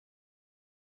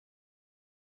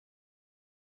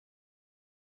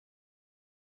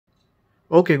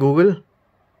Okay, Google,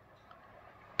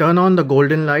 turn on the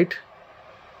golden light.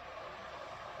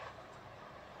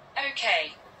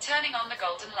 Okay, turning on the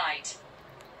golden light.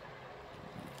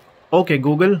 Okay,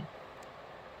 Google,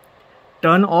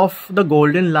 turn off the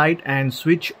golden light and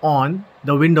switch on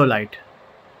the window light.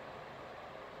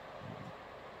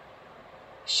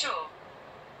 Sure.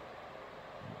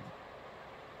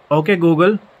 Okay,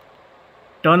 Google,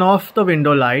 turn off the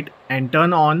window light and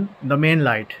turn on the main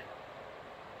light.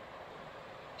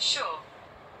 Sure.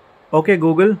 Okay,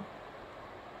 Google,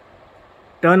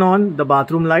 turn on the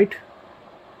bathroom light.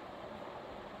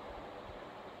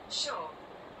 Sure.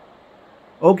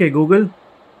 Okay, Google,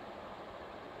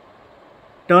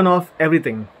 turn off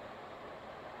everything.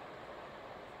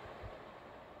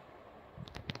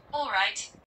 All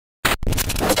right.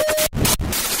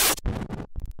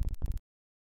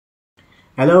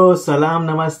 Hello, salam,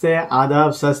 namaste,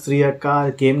 adab, sat sri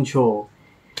akal, kem cho.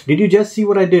 Did you just see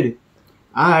what I did?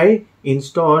 I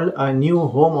installed a new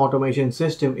home automation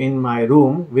system in my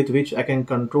room with which I can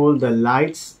control the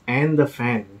lights and the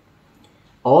fan.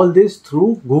 All this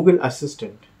through Google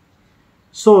Assistant.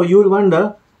 So you'll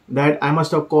wonder that I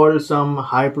must have called some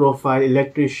high profile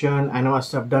electrician and I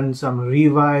must have done some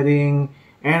rewiring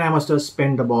and I must have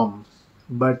spent a bomb.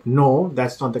 But no,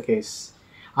 that's not the case.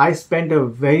 I spent a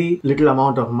very little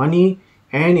amount of money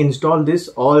and installed this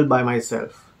all by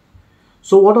myself.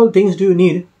 So what all things do you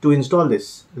need to install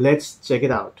this? Let's check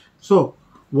it out. So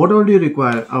what all do you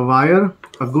require? A wire,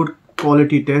 a good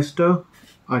quality tester,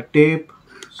 a tape,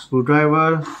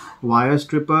 screwdriver, wire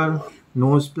stripper,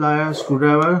 nose plier,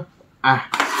 screwdriver.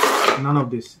 None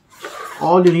of this.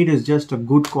 All you need is just a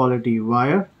good quality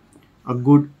wire, a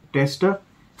good tester,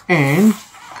 and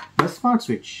the smart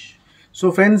switch.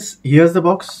 So friends, here's the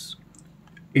box.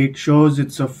 It shows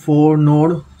it's a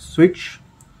 4-node switch.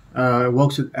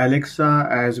 Works with Alexa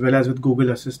as well as with Google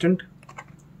Assistant.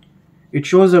 It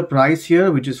shows a price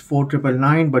here which is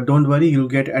 4,999, but don't worry, you'll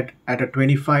get at a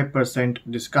 25%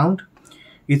 discount.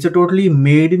 It's a totally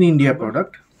made in India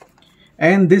product,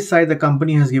 and this side the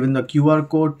company has given the QR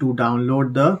code to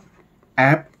download the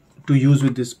app to use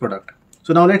with this product.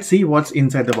 So now let's see what's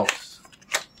inside the box.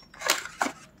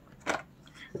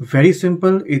 Very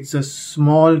simple. It's a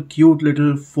small cute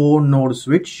little 4-node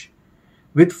switch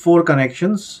with 4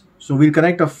 connections. So we'll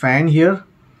connect a fan here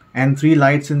and 3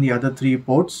 lights in the other 3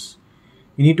 ports.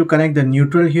 You need to connect the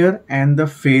neutral here and the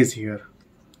phase here.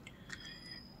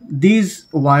 These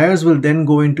wires will then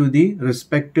go into the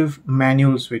respective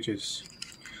manual switches.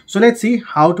 So let's see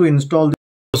how to install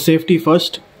this. Safety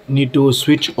first, need to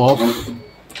switch off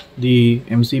the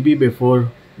MCB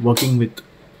before working with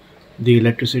the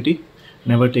electricity.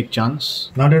 Never take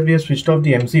chance. Now that we have switched off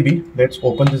the MCB, let's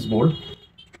open this board.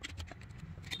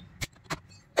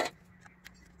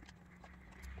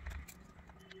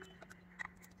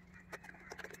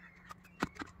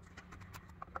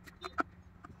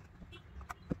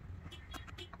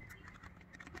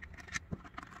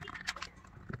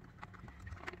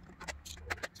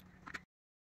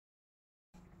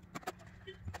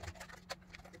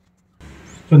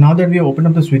 So now that we have opened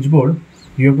up the switchboard,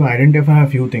 you have to identify a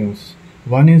few things.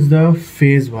 One is the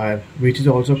phase wire, which is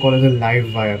also called as a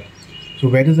live wire. So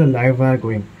where is the live wire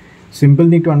going? Simple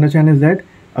thing to understand is that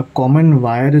a common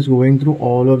wire is going through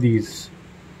all of these.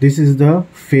 This is the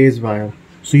phase wire.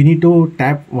 So you need to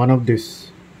tap one of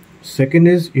this. Second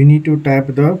is you need to tap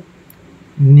the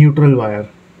neutral wire.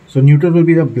 So neutral will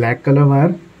be the black color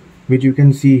wire, which you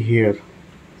can see here.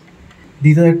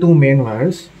 These are the 2 main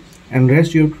wires, and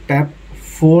rest you have to tap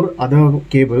 4 other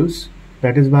cables.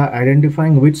 That is by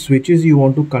identifying which switches you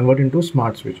want to convert into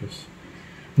smart switches.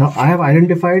 Now I have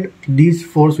identified these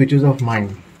 4 switches of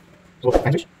mine. So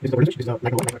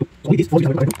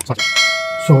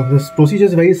this procedure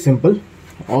is very simple.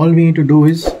 All we need to do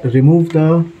is remove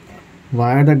the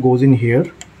wire that goes in here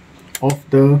of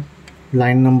the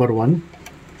line number 1.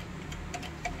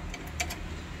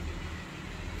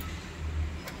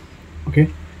 Okay,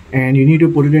 and you need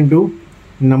to put it into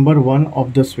number 1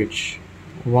 of the switch.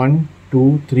 1,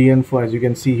 2, 3 and 4, as you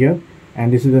can see here,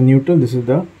 and this is the neutral, this is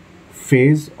the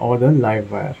phase or the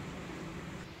live wire.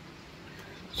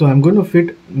 So I'm going to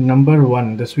fit number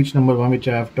 1, the switch number 1, which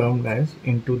I have termed as,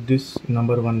 into this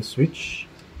number 1 switch.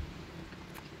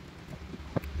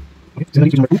 Okay,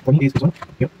 switch number 2 for me is this one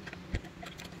here.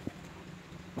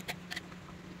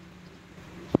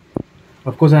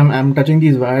 Of course I'm touching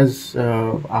these wires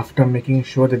after making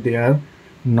sure that they are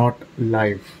not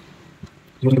live.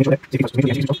 So here's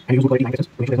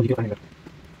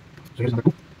number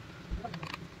 2.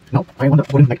 Now I want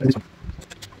the golden light this one.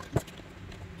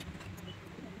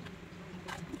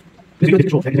 This is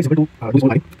to do this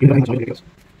light in the line of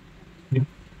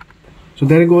So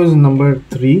there goes number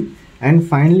 3, and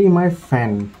finally my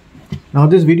fan. Now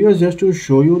this video is just to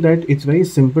show you that it's very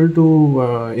simple to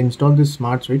install this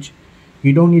smart switch.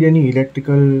 You don't need any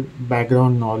electrical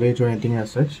background knowledge or anything as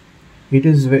such. It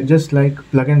is just like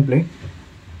plug and play.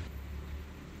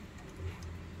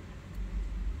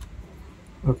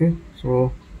 Okay,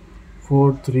 so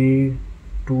 4, 3,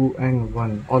 2 and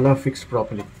 1 all are fixed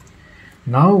properly.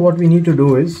 Now what we need to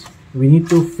do is we need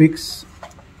to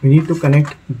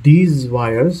connect these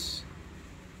wires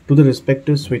to the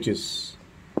respective switches.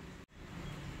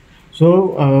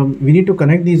 So we need to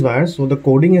connect these wires. So the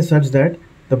coding is such that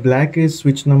the black is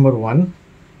switch number 1,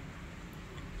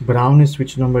 brown is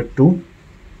switch number 2,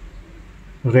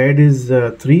 red is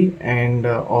 3 and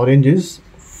orange is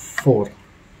 4.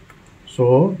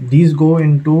 So these go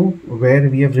into where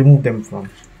we have removed them from.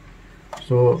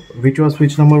 So which was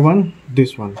switch number 1?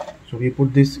 This one. So we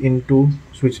put this into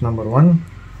switch number 1.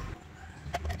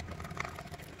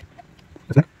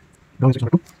 Down is switch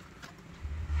number 2.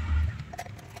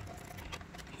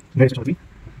 Red is switch number 3.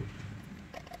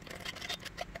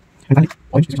 And finally,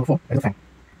 orange is switch number 4 as a fan.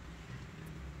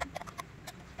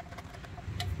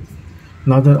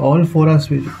 Now that all 4 are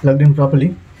plugged in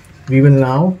properly, we will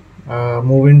now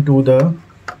move into the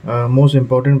most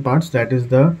important parts, that is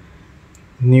the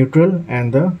neutral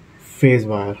and the phase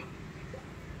wire.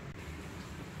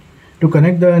 To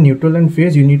connect the neutral and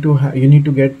phase, you need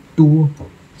to get 2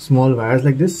 small wires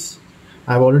like this.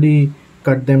 I've already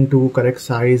cut them to correct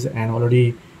size and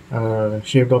already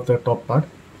shaved off the top part.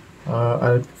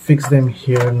 I'll fix them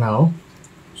here now.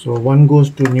 So one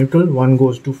goes to neutral, one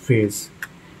goes to phase.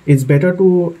 It's better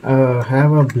to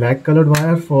have a black colored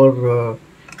wire for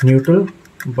neutral,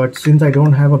 but since I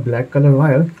don't have a black color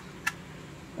wire,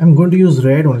 I'm going to use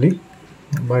red only,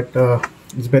 but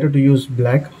it's better to use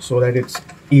black so that it's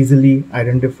easily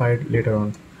identified later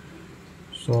on.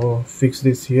 So fix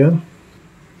this here.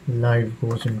 Live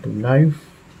goes into live.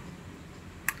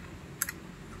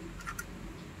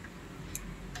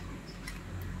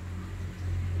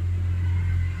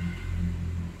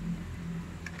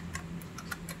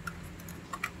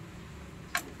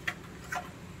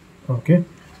 Okay,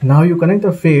 now you connect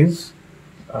the phase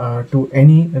to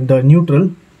the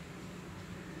neutral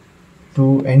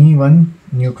to any one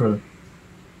neutral,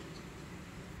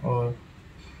 or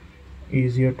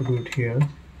easier to do it here,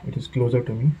 it is closer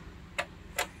to me.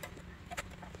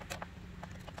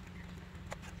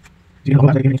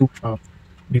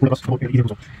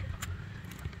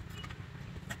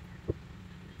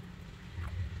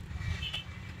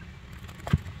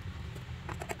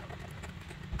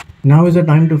 Now is the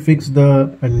time to fix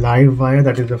the live wire,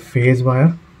 that is the phase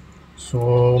wire.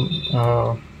 So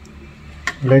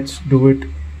let's do it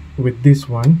with this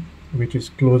one, which is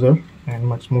closer and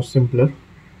much more simpler.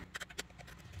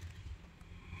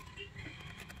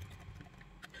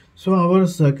 So our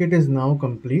circuit is now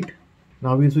complete.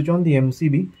 Now we'll switch on the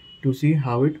MCB to see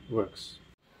how it works.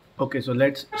 Okay, so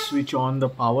let's switch on the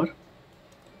power.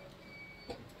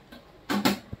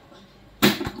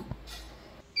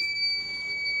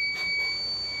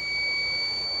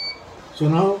 So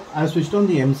now I switched on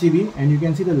the MCB and you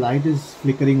can see the light is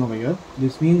flickering over here.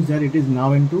 This means that it is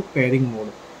now into pairing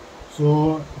mode.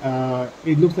 So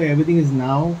it looks like everything is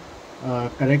now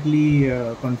correctly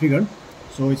configured.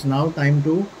 So it's now time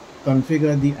to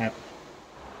configure the app.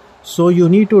 So you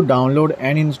need to download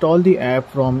and install the app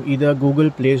from either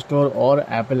Google Play Store or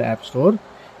Apple App Store.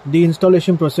 The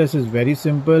installation process is very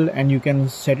simple and you can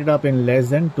set it up in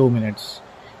less than 2 minutes.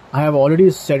 I have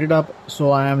already set it up, so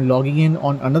I am logging in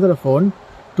on another phone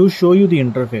to show you the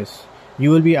interface. You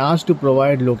will be asked to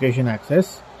provide location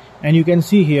access, and you can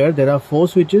see here there are 4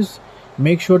 switches.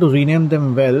 Make sure to rename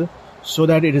them well so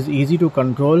that it is easy to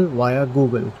control via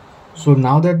Google. So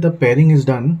now that the pairing is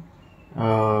done,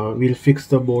 we'll fix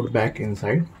the board back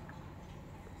inside.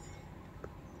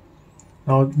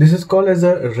 Now this is called as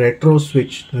a retro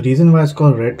switch. The reason why it's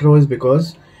called retro is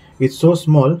because it's so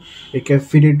small, it can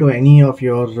fit into any of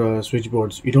your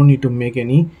switchboards. You don't need to make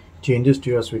any changes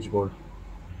to your switchboard.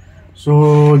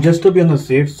 So just to be on the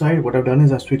safe side, what I've done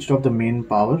is I switched off the main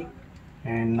power,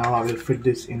 and now I will fit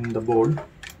this in the board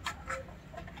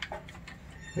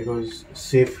because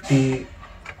safety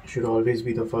should always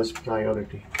be the first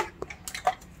priority.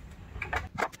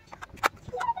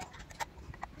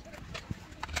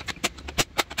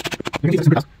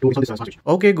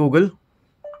 Okay Google,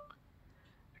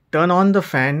 turn on the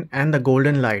fan and the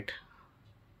golden light.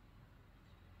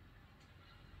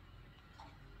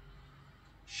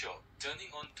 Sure, turning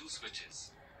on 2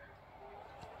 switches.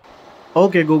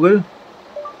 Okay Google,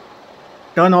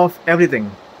 turn off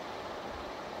everything.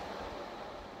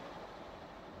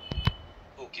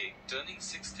 Okay, turning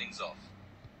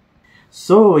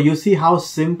So you see how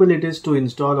simple it is to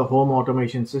install a home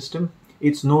automation system.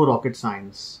 It's no rocket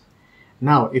science.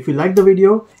 Now, if you like the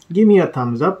video, give me a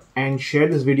thumbs up and share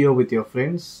this video with your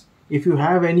friends. If you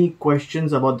have any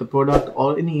questions about the product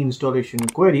or any installation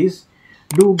queries,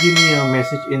 do give me a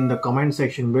message in the comment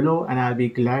section below and I'll be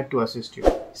glad to assist you.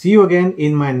 See you again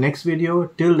in my next video.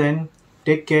 Till then,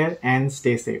 take care and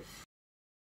stay safe.